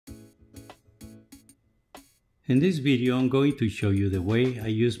In this video, I'm going to show you the way I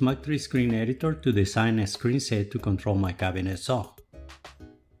use Mach 3 screen editor to design a screen set to control my cabinet saw.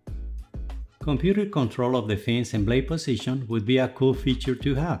 Computer control of the fence and blade position would be a cool feature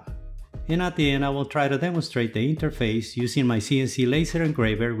to have. And at the end, I will try to demonstrate the interface using my CNC laser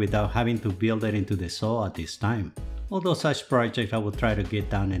engraver without having to build it into the saw at this time, although such project I will try to get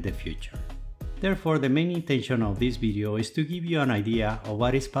done in the future. Therefore, the main intention of this video is to give you an idea of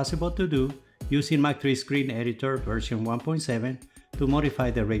what is possible to do using Mach 3 Screen Editor version 1.7 to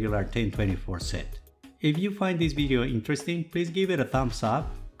modify the regular 1024 set. If you find this video interesting, please give it a thumbs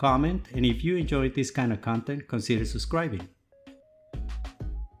up, comment, and if you enjoyed this kind of content, consider subscribing.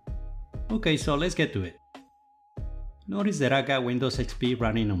 Okay, so let's get to it. Notice that I got Windows XP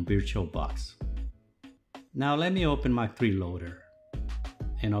running on VirtualBox. Now let me open Mach 3 Loader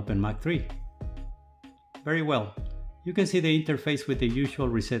and open Mach 3. Very well. You can see the interface with the usual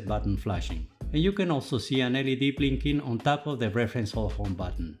reset button flashing, and you can also see an LED blinking on top of the reference hole home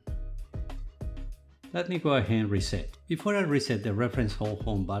button. Let me go ahead and reset. Before I reset the reference hole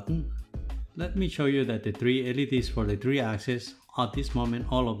home button, let me show you that the three LEDs for the 3 axes, at this moment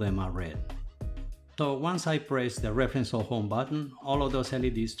all of them are red. So once I press the reference hole home button, all of those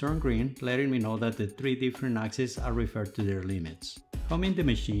LEDs turn green, letting me know that the 3 different axes are referred to their limits. Homing the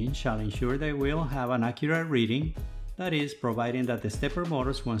machine shall ensure that we will have an accurate reading, that is, providing that the stepper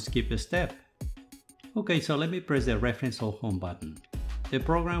motors won't skip a step. Okay, so let me press the reference hole home button. The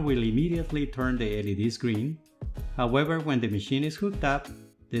program will immediately turn the LEDs green. However, when the machine is hooked up,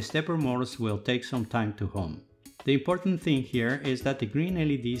 the stepper motors will take some time to home. The important thing here is that the green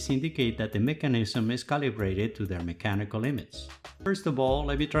LEDs indicate that the mechanism is calibrated to their mechanical limits. First of all,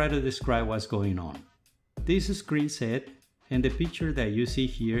 let me try to describe what's going on. This is screen set, and the picture that you see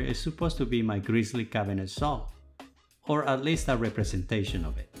here is supposed to be my Grizzly cabinet saw, or at least a representation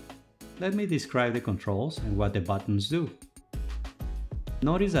of it. Let me describe the controls and what the buttons do.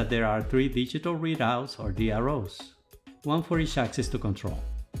 Notice that there are 3 digital readouts or DROs, one for each axis to control.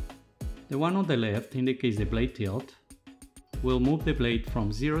 The one on the left indicates the blade tilt. We'll move the blade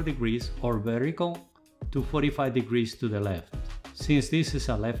from 0 degrees or vertical to 45 degrees to the left, since this is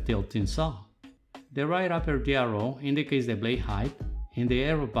a left tilting saw. The right upper DRO indicates the blade height, and the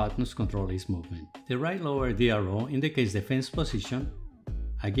arrow buttons control its movement. The right lower DRO indicates the fence position.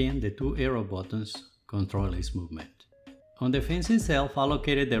 Again, the 2 arrow buttons control its movement. On the fence itself, I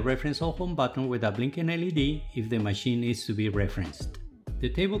located the reference hole home button with a blinking LED if the machine needs to be referenced. The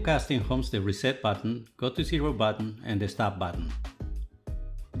table casting homes the reset button, go to 0 button, and the stop button.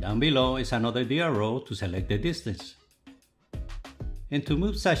 Down below is another DRO to select the distance, and to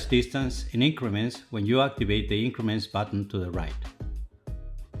move such distance in increments when you activate the increments button to the right.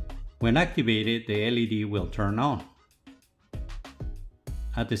 When activated, the LED will turn on.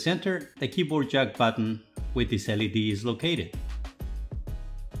 At the center, the keyboard jack button with this LED is located.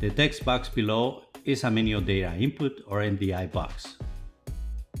 The text box below is a menu data input or MDI box.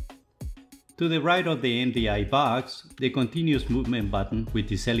 To the right of the MDI box, the continuous movement button with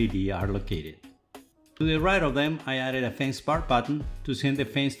this LED are located. To the right of them, I added a fence part button to send the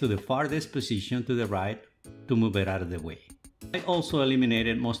fence to the farthest position to the right to move it out of the way. I also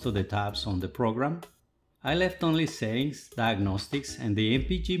eliminated most of the tabs on the program. I left only settings, diagnostics, and the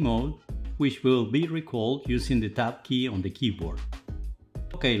MPG mode, which will be recalled using the tab key on the keyboard.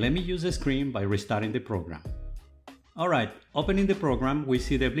 Okay, let me use the screen by restarting the program. Alright, opening the program, we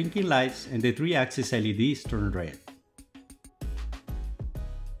see the blinking lights and the 3 axis LEDs turn red.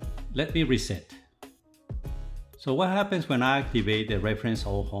 Let me reset. So what happens when I activate the reference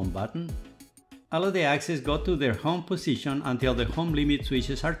hole home button? All of the axes go to their home position until the home limit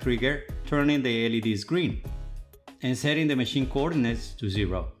switches are triggered, turning the LEDs green and setting the machine coordinates to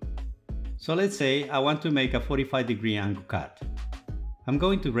 0. So let's say I want to make a 45-degree angle cut. I'm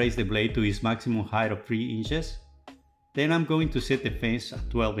going to raise the blade to its maximum height of 3 inches. Then I'm going to set the fence at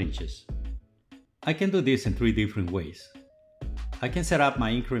 12 inches. I can do this in 3 different ways. I can set up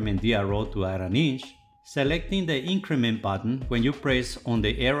my increment DRO to add an inch, selecting the increment button when you press on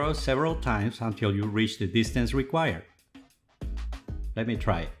the arrow several times until you reach the distance required. Let me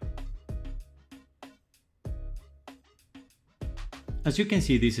try it. As you can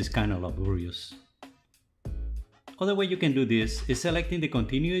see, this is kind of laborious. Other way you can do this is selecting the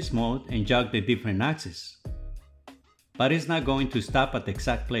continuous mode and jog the different axes. But it's not going to stop at the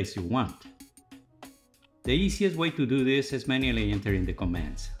exact place you want. The easiest way to do this is manually entering the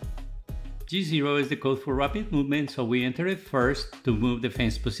commands. G0 is the code for rapid movement, so we enter it first to move the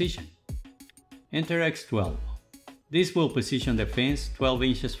fence position. Enter X12. This will position the fence 12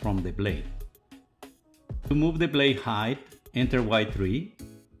 inches from the blade. To move the blade height, enter Y3.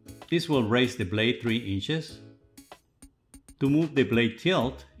 This will raise the blade 3 inches. To move the blade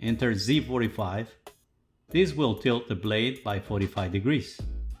tilt, enter Z45. This will tilt the blade by 45 degrees.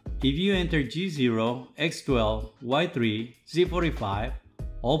 If you enter G0, X12, Y3, Z45,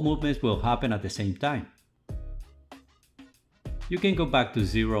 all movements will happen at the same time. You can go back to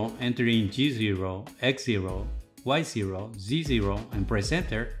 0, entering G0, X0, Y0, Z0 and press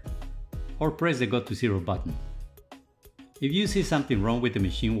enter, or press the go to 0 button. If you see something wrong with the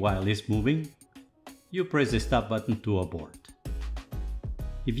machine while it's moving, you press the stop button to abort.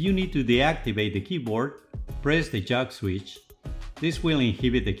 If you need to deactivate the keyboard, press the jog switch. This will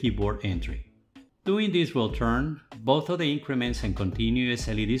inhibit the keyboard entry. Doing this will turn both of the increments and continuous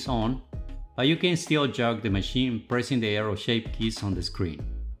LEDs on, but you can still jog the machine pressing the arrow-shaped keys on the screen.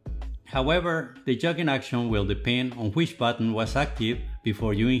 However, the jogging action will depend on which button was active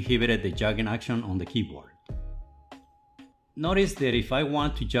before you inhibited the jogging action on the keyboard. Notice that if I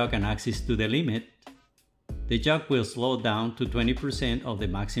want to jog an axis to the limit, the jog will slow down to 20% of the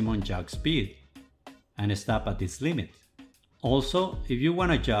maximum jog speed and stop at its limit. Also, if you want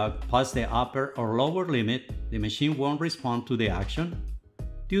to jog past the upper or lower limit, the machine won't respond to the action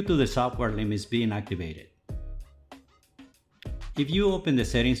due to the software limits being activated. If you open the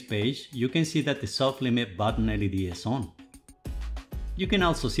settings page, you can see that the soft limit button LED is on. You can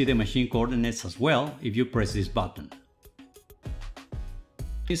also see the machine coordinates as well if you press this button.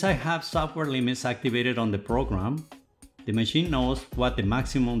 Since I have software limits activated on the program, the machine knows what the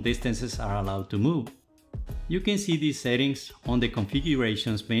maximum distances are allowed to move. You can see these settings on the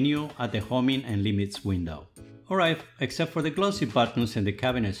configurations menu at the homing and limits window. Alright, except for the glossy buttons and the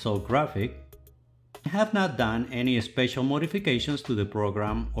cabinet saw graphic, I have not done any special modifications to the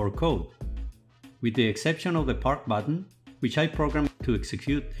program or code, with the exception of the park button, which I programmed to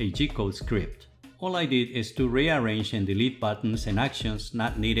execute a G-code script. All I did is to rearrange and delete buttons and actions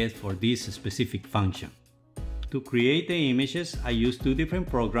not needed for this specific function. To create the images, I used two different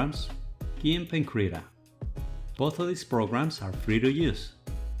programs, Gimp and Krita. Both of these programs are free to use,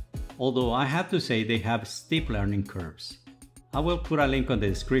 although I have to say they have steep learning curves. I will put a link on the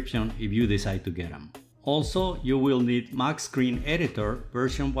description if you decide to get them. Also, you will need Mach Screen Editor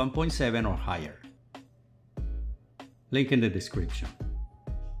version 1.7 or higher. Link in the description.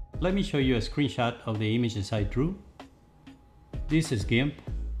 Let me show you a screenshot of the images I drew. This is Gimp.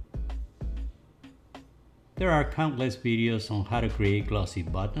 There are countless videos on how to create glossy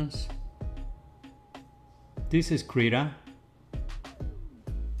buttons. This is Krita,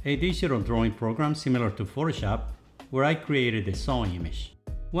 a digital drawing program similar to Photoshop, where I created the saw image.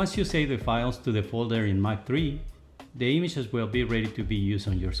 Once you save the files to the folder in Mach 3, the images will be ready to be used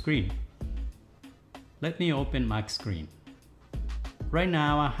on your screen. Let me open Mach Screen. Right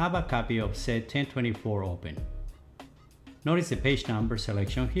now I have a copy of Z1024 open. Notice the page number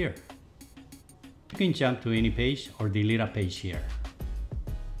selection here. You can jump to any page or delete a page here.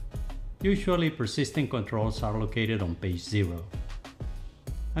 Usually persistent controls are located on page 0.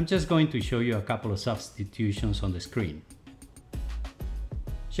 I'm just going to show you a couple of substitutions on the screen.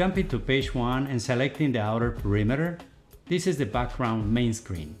 Jumping to page 1 and selecting the outer perimeter, this is the background main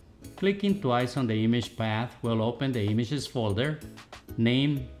screen. Clicking twice on the image path will open the images folder,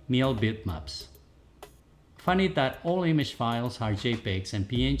 named Mill Bitmaps. Funny that all image files are JPEGs and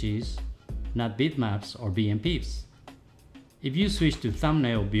PNGs, not bitmaps or BMPs. If you switch to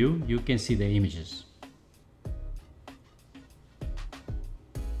thumbnail view, you can see the images.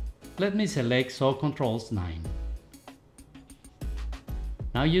 Let me select Saw Controls 9.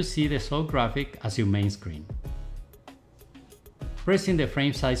 Now you see the saw graphic as your main screen. Pressing the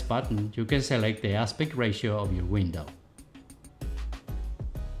frame size button, you can select the aspect ratio of your window.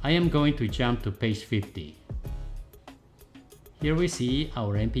 I am going to jump to page 50. Here we see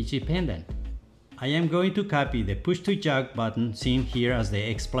our MPG pendant. I am going to copy the push to jog button seen here as the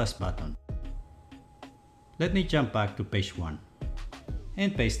X plus button. Let me jump back to page 1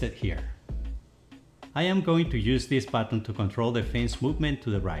 and paste it here. I am going to use this button to control the fence movement to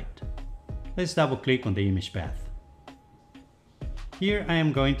the right. Let's double click on the image path. Here I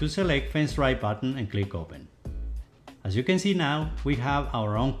am going to select fence right button and click open. As you can see now, we have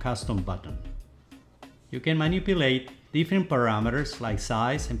our own custom button. You can manipulate different parameters like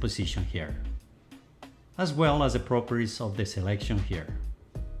size and position here, as well as the properties of the selection here.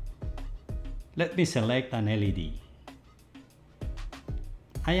 Let me select an LED.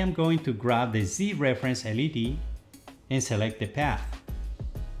 I am going to grab the Z reference LED and select the path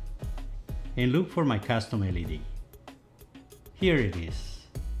and look for my custom LED. Here it is.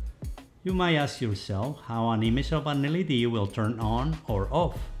 You might ask yourself how an image of an LED will turn on or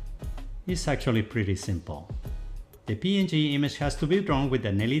off. It's actually pretty simple. The PNG image has to be drawn with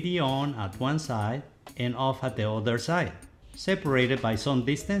an LED on at one side and off at the other side. separated by some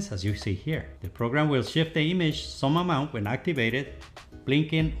distance as you see here. The program will shift the image some amount when activated,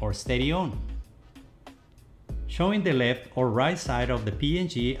 blinking or steady on, showing the left or right side of the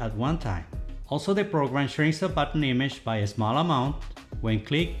PNG at one time. Also, the program shrinks the button image by a small amount when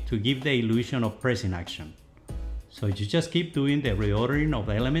clicked to give the illusion of pressing action. So you just keep doing the reordering of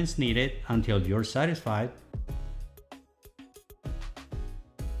the elements needed until you're satisfied.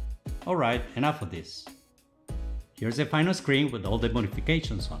 Alright, enough of this. Here's the final screen with all the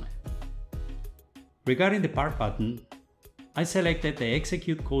modifications on it. Regarding the part button, I selected the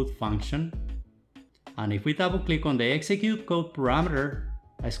execute code function, and if we double click on the execute code parameter,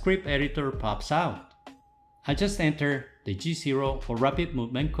 a script editor pops out. I just enter the G0 or rapid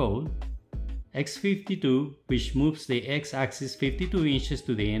movement code, X52, which moves the X-axis 52 inches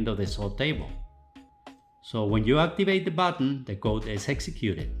to the end of the saw table. So when you activate the button, the code is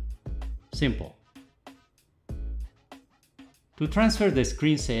executed. Simple. To transfer the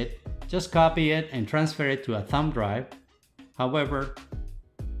screen set, just copy it and transfer it to a thumb drive. However,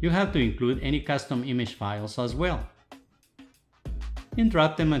 you have to include any custom image files as well, and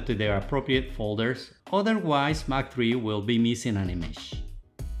drop them into their appropriate folders, otherwise Mach 3 will be missing an image.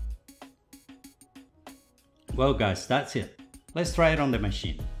 Well guys, that's it. Let's try it on the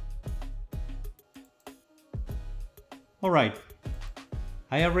machine. Alright,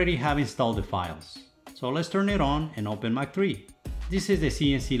 I already have installed the files, so let's turn it on and open Mach 3. This is the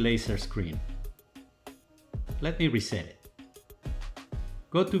CNC laser screen. Let me reset it.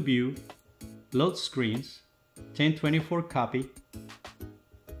 Go to View, Load Screens, 1024 copy.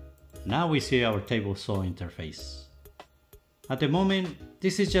 Now we see our table saw interface. At the moment,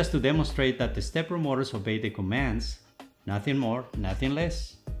 this is just to demonstrate that the stepper motors obey the commands, nothing more, nothing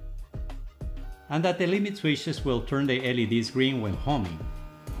less, and that the limit switches will turn the LEDs green when humming.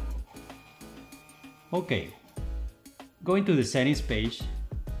 Okay, going to the settings page,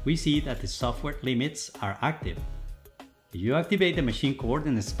 we see that the software limits are active. If you activate the machine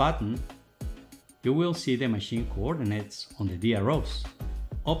coordinates button, you will see the machine coordinates on the DROs.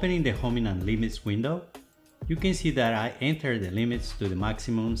 Opening the humming and limits window, you can see that I entered the limits to the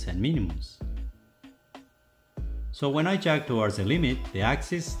maximums and minimums. So when I jog towards the limit, the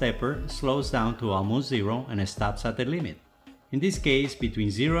axis stepper slows down to almost 0 and stops at the limit. In this case, between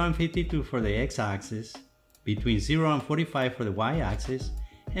 0 and 52 for the x-axis, between 0 and 45 for the y-axis,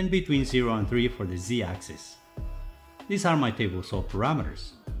 and between 0 and 3 for the z-axis. These are my table saw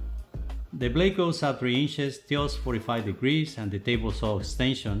parameters. The blade goes up 3 inches, tilts 45 degrees, and the table saw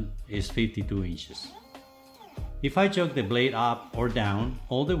extension is 52 inches. If I jog the blade up or down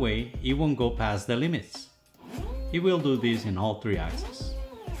all the way, it won't go past the limits. It will do this in all 3 axes.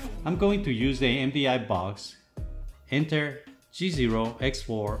 I'm going to use the MDI box, enter G0,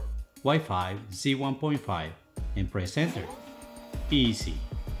 X4, Y5, Z1.5 and press enter. Easy.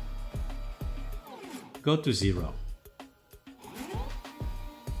 Go to 0.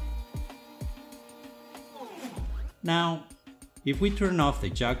 Now, if we turn off the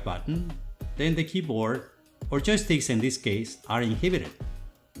jog button, then the keyboard, or joysticks in this case, are inhibited,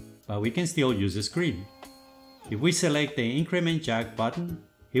 but we can still use the screen. If we select the increment jog button,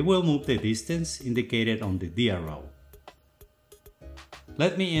 it will move the distance indicated on the DRO.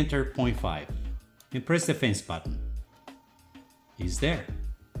 Let me enter 0.5 and press the fence button. It's there.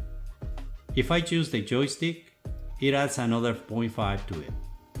 If I choose the joystick, it adds another 0.5 to it.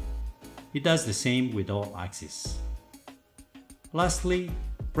 It does the same with all axes. Lastly,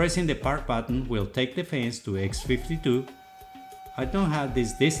 pressing the part button will take the fence to X52. I don't have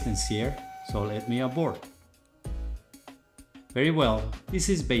this distance here, so let me abort. Very well, this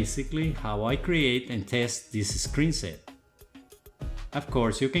is basically how I create and test this screen set. Of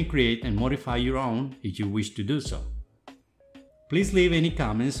course, you can create and modify your own if you wish to do so. Please leave any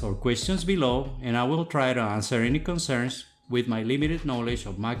comments or questions below and I will try to answer any concerns with my limited knowledge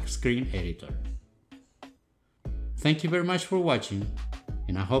of Mach Screen Editor. Thank you very much for watching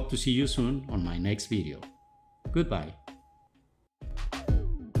and I hope to see you soon on my next video. Goodbye.